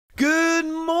Good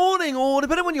morning, or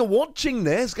depending on when you're watching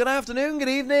this, good afternoon, good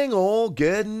evening, or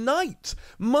good night.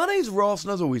 My name's Ross,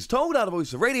 and as always told, out of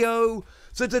Voice of Radio.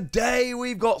 So today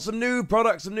we've got some new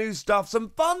products, some new stuff,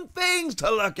 some fun things to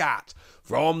look at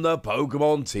from the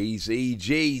Pokémon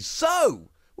TCG. So,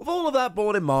 with all of that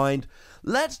borne in mind,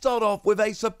 let's start off with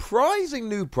a surprising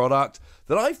new product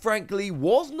that I frankly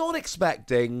was not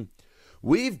expecting.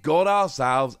 We've got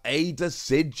ourselves a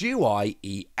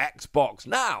Decidueye EX box.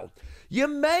 Now, you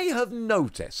may have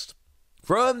noticed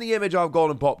from the image I've gone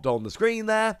and popped on the screen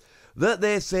there that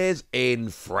this is in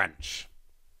French.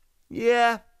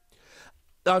 Yeah.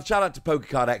 Shout out to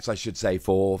Pokécard X, I should say,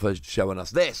 for showing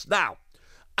us this. Now,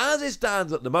 as it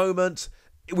stands at the moment,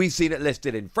 we've seen it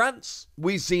listed in France.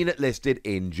 We've seen it listed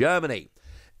in Germany.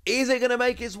 Is it going to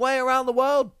make its way around the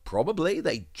world? Probably.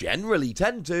 They generally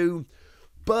tend to.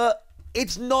 But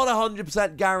it's not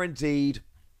 100% guaranteed.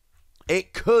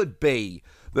 It could be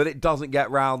that it doesn't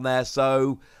get round there.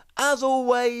 So, as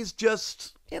always,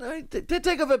 just,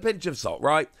 take off a pinch of salt,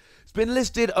 right? It's been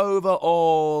listed over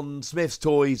on Smith's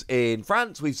Toys in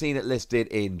France. We've seen it listed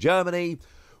in Germany.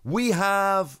 We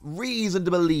have reason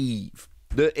to believe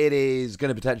that it is going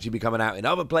to potentially be coming out in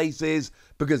other places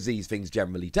because these things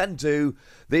generally tend to.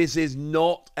 This is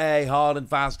not a hard and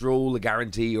fast rule, a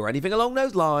guarantee, or anything along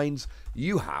those lines.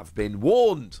 You have been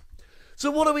warned.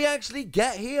 So what do we actually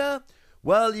get here?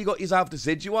 Well, you got yourself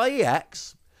Decidueye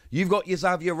EX. You've got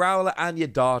yourself your Rowlet and your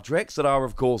Dartrix that are,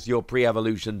 of course, your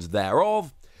pre-evolutions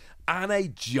thereof. And a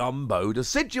Jumbo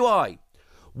Decidueye.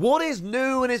 What is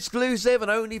new and exclusive and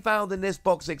only found in this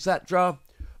box, etc.?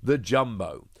 The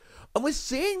Jumbo. And we're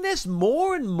seeing this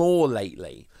more and more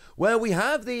lately, where we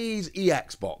have these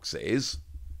EX boxes,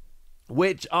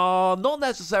 which are not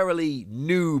necessarily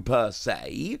new per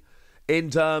se, in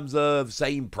terms of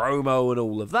same promo and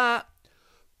all of that,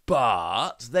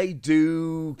 but they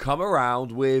do come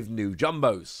around with new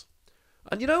Jumbos.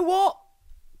 And you know what?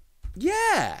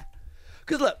 Yeah.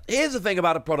 Because look, here's the thing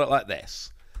about a product like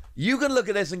this. You can look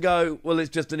at this and go, well, it's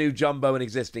just a new Jumbo and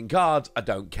existing cards. I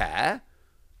don't care.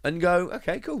 And go,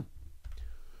 okay, cool.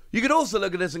 You could also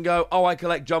look at this and go, oh, I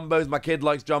collect Jumbos, my kid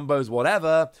likes Jumbos,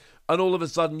 whatever. And all of a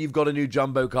sudden, you've got a new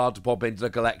Jumbo card to pop into the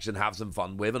collection, have some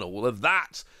fun with, and all of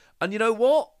that. And you know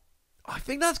what? I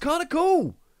think that's kind of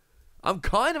cool. I'm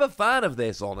kind of a fan of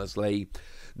this, honestly.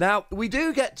 Now, we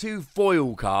do get two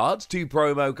foil cards, two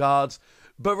promo cards.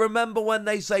 But remember, when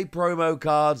they say promo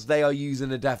cards, they are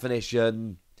using a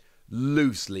definition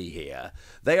loosely here.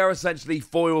 They are essentially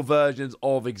foil versions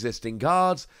of existing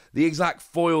cards. The exact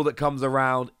foil that comes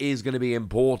around is going to be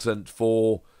important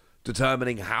for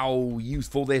determining how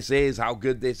useful this is, how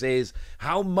good this is,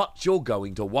 how much you're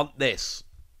going to want this.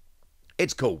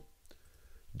 It's cool.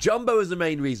 Jumbo is the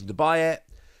main reason to buy it.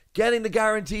 Getting the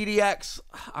guaranteed EX,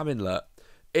 I mean, look,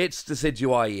 it's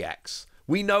Decidueye EX.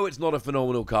 We know it's not a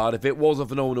phenomenal card. If it was a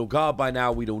phenomenal card by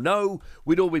now, we'd all know.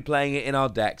 We'd all be playing it in our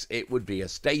decks. It would be a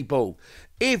staple.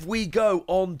 If we go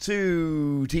on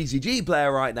to TCG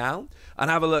Player right now and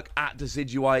have a look at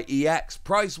Decidueye EX,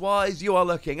 price-wise, you are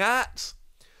looking at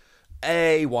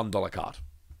a $1 card.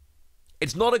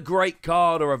 It's not a great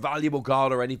card or a valuable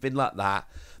card or anything like that.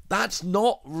 That's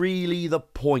not really the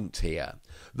point here.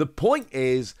 The point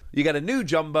is you get a new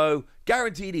Jumbo,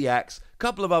 guaranteed EX,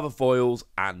 couple of other foils,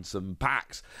 and some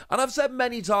packs. And I've said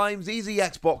many times, these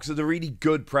EX boxes are really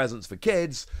good presents for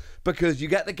kids because you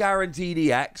get the guaranteed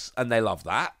EX, and they love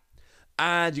that.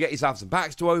 And you get yourself some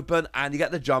packs to open, and you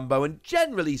get the Jumbo. And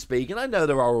generally speaking, I know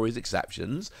there are always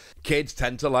exceptions. Kids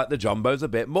tend to like the Jumbos a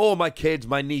bit more. My kids,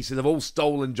 my nieces have all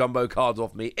stolen Jumbo cards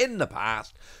off me in the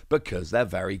past because they're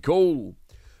very cool.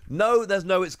 No, there's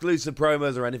no exclusive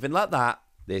promos or anything like that.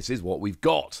 This is what we've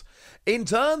got. In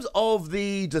terms of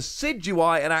the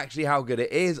Decidueye and actually how good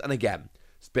it is, and again,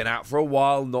 it's been out for a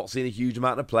while, not seen a huge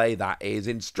amount of play, that is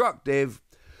instructive.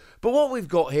 But what we've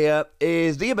got here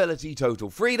is the ability Total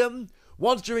Freedom.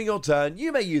 Once during your turn,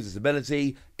 you may use this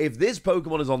ability. If this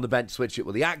Pokemon is on the bench, switch it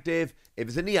with the active. If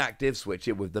it's in the active, switch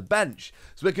it with the bench.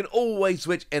 So it can always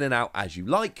switch in and out as you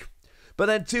like. But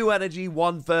then 2 energy,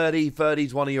 130, 30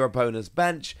 to one of your opponent's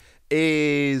bench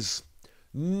is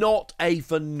not a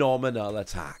phenomenal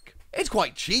attack. It's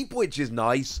quite cheap, which is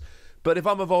nice, but if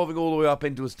I'm evolving all the way up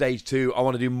into a stage 2, I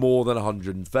want to do more than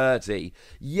 130.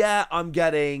 Yeah, I'm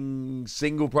getting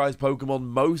single prize Pokemon,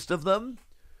 most of them,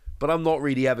 but I'm not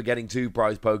really ever getting 2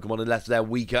 prize Pokemon unless they're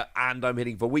weaker and I'm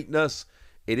hitting for weakness.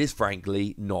 It is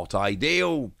frankly not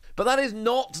ideal. But that is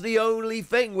not the only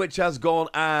thing which has gone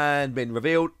and been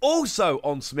revealed. Also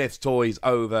on Smith's Toys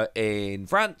over in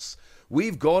France,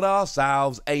 we've got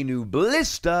ourselves a new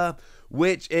blister,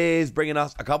 which is bringing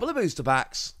us a couple of booster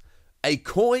packs, a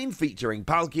coin featuring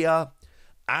Palkia,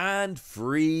 and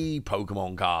free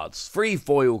Pokemon cards, free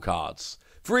foil cards,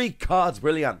 free cards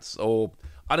brilliance, or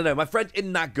I don't know, my French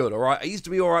isn't that good, alright? I used to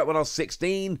be alright when I was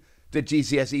 16, did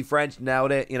GCSE French,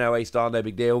 nailed it, you know, A-star, no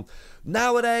big deal.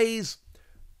 Nowadays,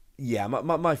 yeah,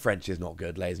 my French is not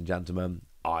good, ladies and gentlemen.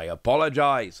 I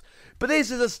apologise. But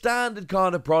this is a standard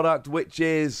kind of product which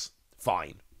is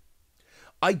fine.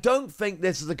 I don't think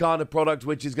this is the kind of product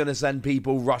which is going to send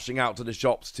people rushing out to the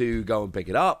shops to go and pick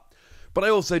it up. But I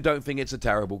also don't think it's a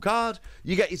terrible card.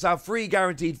 You get yourself 3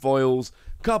 guaranteed foils,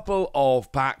 couple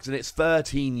of packs, and it's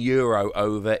 €13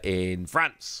 over in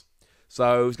France.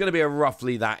 So it's going to be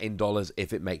roughly that in dollars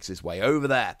if it makes its way over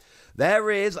there. There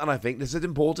is, and I think this is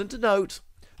important to note,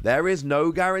 there is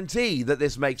no guarantee that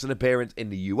this makes an appearance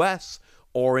in the US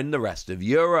or in the rest of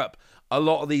Europe. A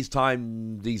lot of these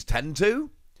tend to.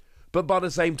 But by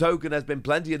the same token, there's been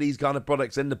plenty of these kind of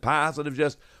products in the past that have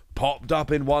just popped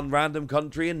up in one random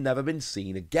country and never been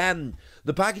seen again.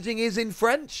 The packaging is in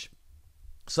French,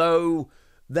 so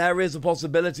there is a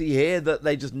possibility here that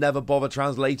they just never bother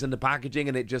translating the packaging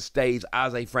and it just stays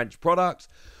as a French product.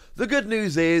 The good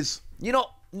news is you're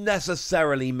not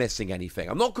necessarily missing anything.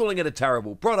 I'm not calling it a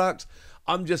terrible product.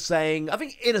 I'm just saying, I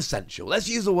think inessential. Let's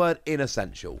use the word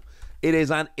inessential. It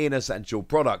is an inessential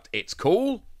product. It's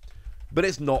cool, but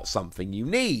it's not something you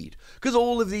need, because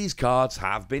all of these cards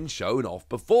have been shown off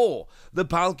before. The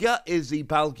Palkia is the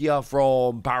Palkia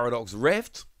from Paradox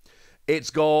Rift. It's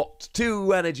got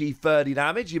 2 energy, 30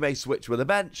 damage, you may switch with a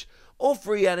bench, or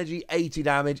 3 energy, 80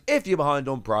 damage, if you're behind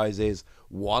on prizes,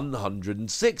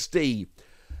 160.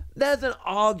 There's an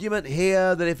argument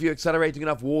here that if you're accelerating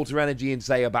enough water energy in,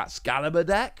 say, a Batcalibur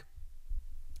deck,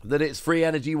 that it's 3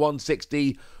 energy,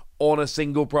 160 on a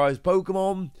single prize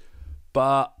Pokemon,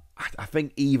 but I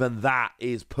think even that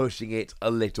is pushing it a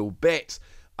little bit.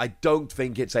 I don't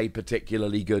think it's a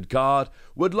particularly good card.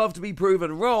 Would love to be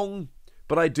proven wrong,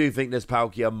 but I do think this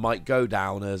Palkia might go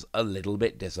down as a little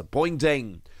bit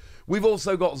disappointing. We've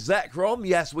also got Zekrom.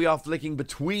 Yes, we are flicking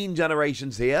between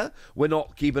generations here. We're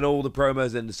not keeping all the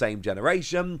promos in the same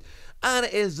generation. And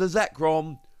it is the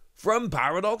Zekrom from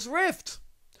Paradox Rift.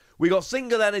 We got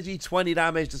single energy, 20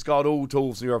 damage, discard all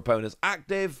tools from your opponent's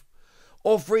active,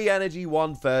 or free energy,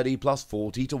 130 plus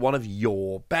 40 to one of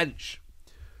your bench.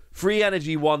 Free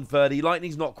energy, 130.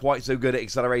 Lightning's not quite so good at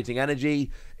accelerating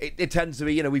energy. It tends to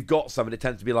be, you know, we've got some, and it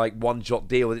tends to be like one-shot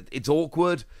deal. It's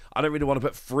awkward. I don't really want to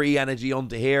put free energy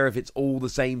onto here if it's all the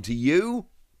same to you.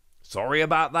 Sorry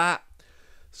about that.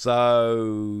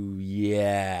 So,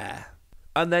 yeah.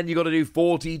 And then you got to do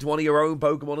 40 to one of your own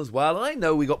Pokemon as well. And I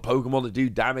know we got Pokemon that do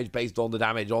damage based on the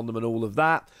damage on them and all of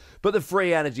that. But the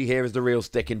free energy here is the real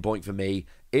sticking point for me.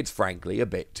 It's frankly a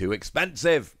bit too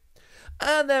expensive.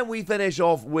 And then we finish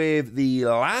off with the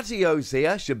Latios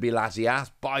here. Should be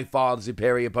Latias, by far the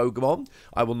superior Pokemon.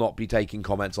 I will not be taking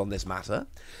comments on this matter.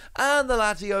 And the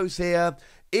Latios here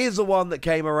is the one that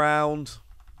came around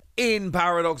in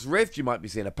Paradox Rift. You might be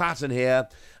seeing a pattern here.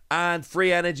 And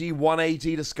free energy,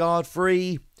 180 discard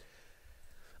free.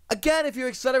 Again, if you're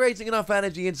accelerating enough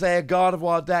energy in, say, a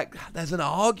Gardevoir deck, there's an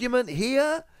argument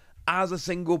here as a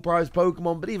single prize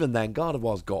Pokemon. But even then,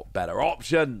 Gardevoir's got better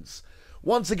options.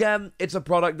 Once again, it's a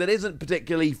product that isn't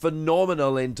particularly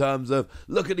phenomenal in terms of,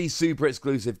 look at these super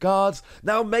exclusive cards.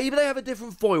 Now, maybe they have a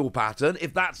different foil pattern.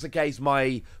 If that's the case,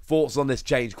 my thoughts on this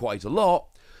change quite a lot.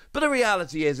 But the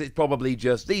reality is, it's probably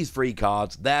just these 3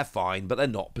 cards. They're fine, but they're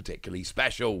not particularly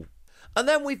special. And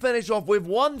then we finish off with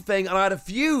one thing, and I had a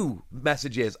few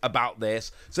messages about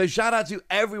this. So shout out to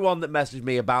everyone that messaged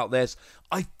me about this.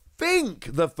 I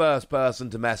think the first person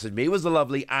to message me was the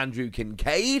lovely Andrew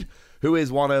Kincaid, who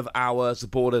is one of our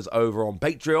supporters over on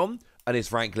Patreon, and is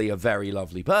frankly a very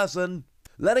lovely person,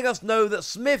 letting us know that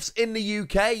Smiths in the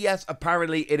UK, yes,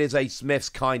 apparently it is a Smiths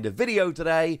kind of video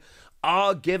today,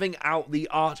 are giving out the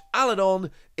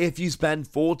Achaludon if you spend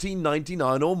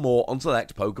 $14.99 or more on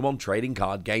select Pokemon trading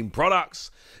card game products.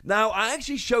 Now, I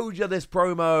actually showed you this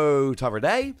promo the other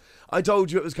day. I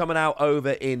told you it was coming out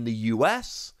over in the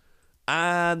US,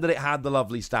 and that it had the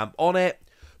lovely stamp on it.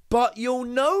 But you'll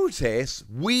notice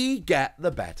we get the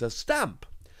better stamp.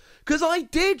 Because I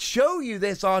did show you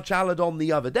this Achaludon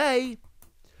the other day,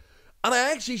 and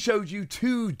I actually showed you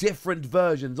 2 different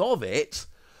versions of it.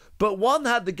 But one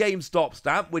had the GameStop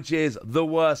stamp, which is the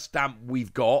worst stamp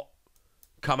we've got.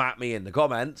 Come at me in the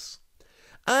comments.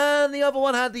 And the other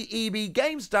one had the EB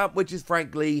Game stamp, which is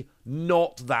frankly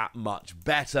not that much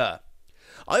better.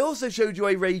 I also showed you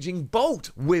a Raging Bolt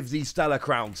with the Stellar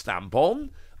Crown stamp on.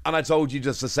 And I told you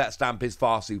just the set stamp is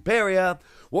far superior.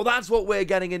 Well, that's what we're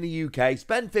getting in the UK.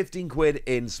 Spend 15 quid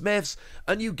in Smiths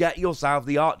and you get yourself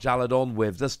the Achaludon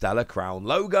with the Stellar Crown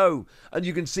logo. And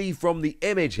you can see from the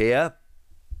image here,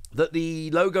 that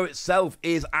the logo itself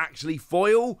is actually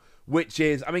foil, which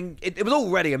is, I mean, it was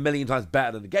already a million times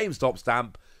better than the GameStop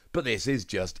stamp, but this is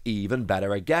just even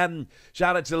better again.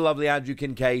 Shout out to the lovely Andrew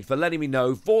Kincaid for letting me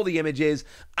know for the images,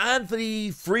 and for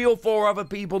the 3 or 4 other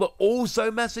people that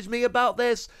also messaged me about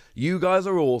this. You guys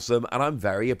are awesome, and I'm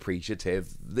very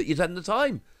appreciative that you spend the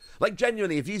time. Like,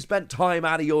 genuinely, if you spent time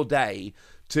out of your day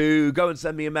to go and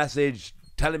send me a message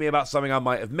telling me about something I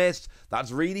might have missed,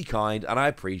 that's really kind, and I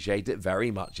appreciate it very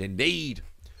much indeed.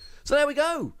 So there we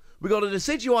go. We got a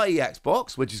Decidueye EX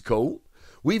box, which is cool.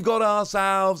 We've got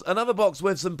ourselves another box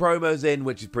with some promos in,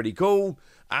 which is pretty cool.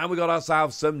 And we got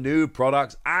ourselves some new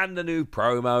products and a new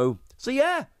promo. So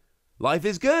yeah, life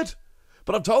is good.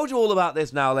 But I've told you all about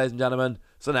this now, ladies and gentlemen.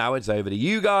 So now it's over to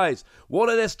you guys. What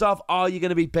of this stuff are you going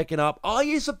to be picking up? Are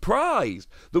you surprised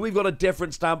that we've got a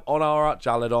different stamp on our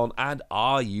Achaludon? And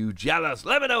are you jealous?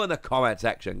 Let me know in the comment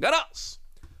section. Go nuts.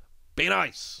 Be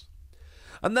nice.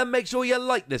 And then make sure you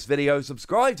like this video,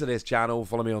 subscribe to this channel,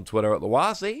 follow me on Twitter at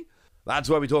 @LeWasi. That's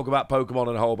where we talk about Pokemon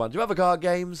and a whole bunch of other card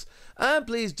games. And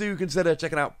please do consider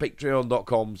checking out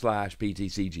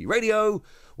patreon.com/PTCG Radio,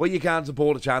 where you can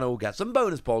support the channel, get some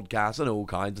bonus podcasts and all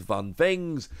kinds of fun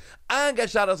things. And get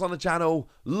shoutouts on the channel,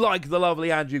 like the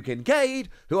lovely Andrew Kincaid,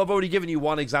 who I've already given you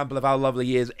one example of how lovely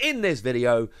he is in this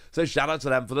video. So shout out to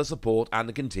them for the support and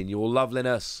the continual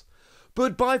loveliness.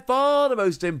 But by far the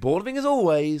most important thing, as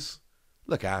always,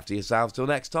 look after yourselves till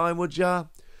next time, would ya?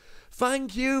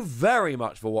 Thank you very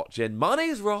much for watching. My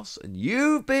name's Ross, and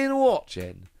you've been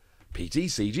watching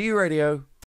PTCG Radio.